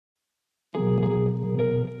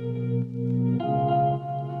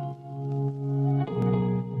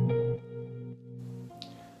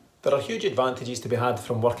There are huge advantages to be had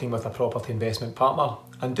from working with a property investment partner,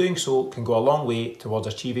 and doing so can go a long way towards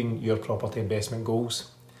achieving your property investment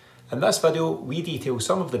goals. In this video, we detail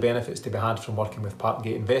some of the benefits to be had from working with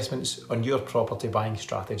Parkgate Investments on your property buying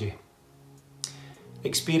strategy.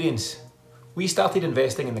 Experience. We started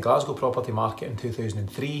investing in the Glasgow property market in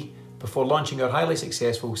 2003 before launching our highly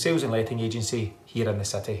successful sales and letting agency here in the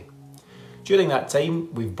city. During that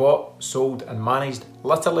time, we've bought, sold and managed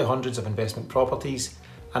literally hundreds of investment properties,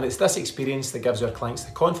 and it's this experience that gives our clients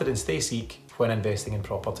the confidence they seek when investing in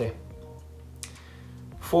property.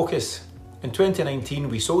 Focus. In 2019,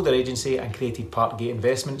 we sold our agency and created Parkgate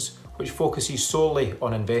Investments, which focuses solely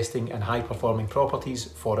on investing in high-performing properties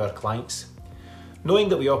for our clients. Knowing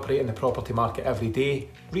that we operate in the property market every day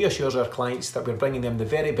reassures our clients that we're bringing them the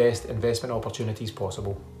very best investment opportunities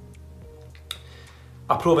possible.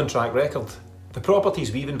 A proven track record. The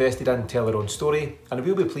properties we've invested in tell their own story, and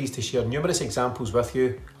we'll be pleased to share numerous examples with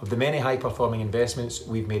you of the many high-performing investments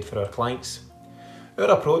we've made for our clients.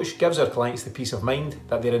 Our approach gives our clients the peace of mind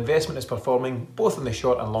that their investment is performing both in the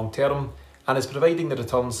short and long term and is providing the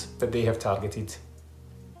returns that they have targeted.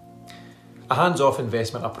 A hands-off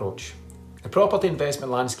investment approach. The property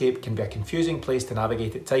investment landscape can be a confusing place to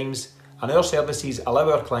navigate at times, and our services allow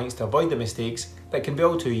our clients to avoid the mistakes that can be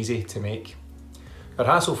all too easy to make. Our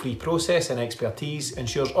hassle-free process and expertise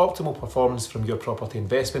ensures optimal performance from your property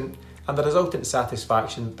investment and the resultant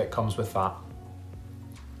satisfaction that comes with that.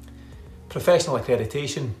 Professional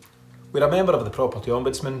accreditation. We're a member of the Property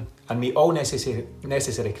Ombudsman and meet all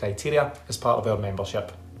necessary criteria as part of our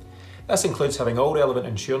membership. This includes having all relevant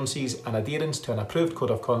insurances and adherence to an approved code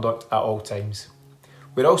of conduct at all times.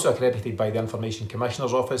 We're also accredited by the Information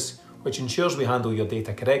Commissioner's Office, which ensures we handle your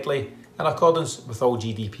data correctly in accordance with all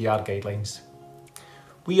GDPR guidelines.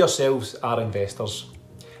 We ourselves are investors.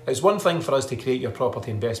 It's one thing for us to create your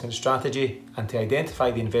property investment strategy and to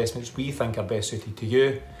identify the investments we think are best suited to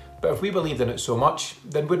you, but if we believed in it so much,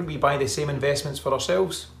 then wouldn't we buy the same investments for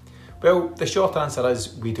ourselves? Well, the short answer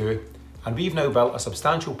is we do, and we've now built a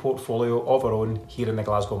substantial portfolio of our own here in the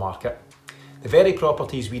Glasgow market. The very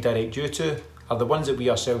properties we direct you to are the ones that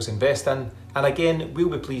we ourselves invest in, and again, we'll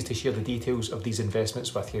be pleased to share the details of these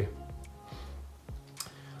investments with you.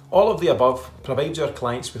 All of the above provides our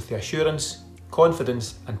clients with the assurance,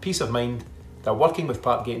 confidence and peace of mind that working with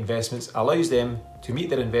Parkgate Investments allows them to meet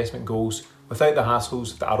their investment goals without the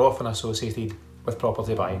hassles that are often associated with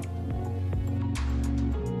property buying.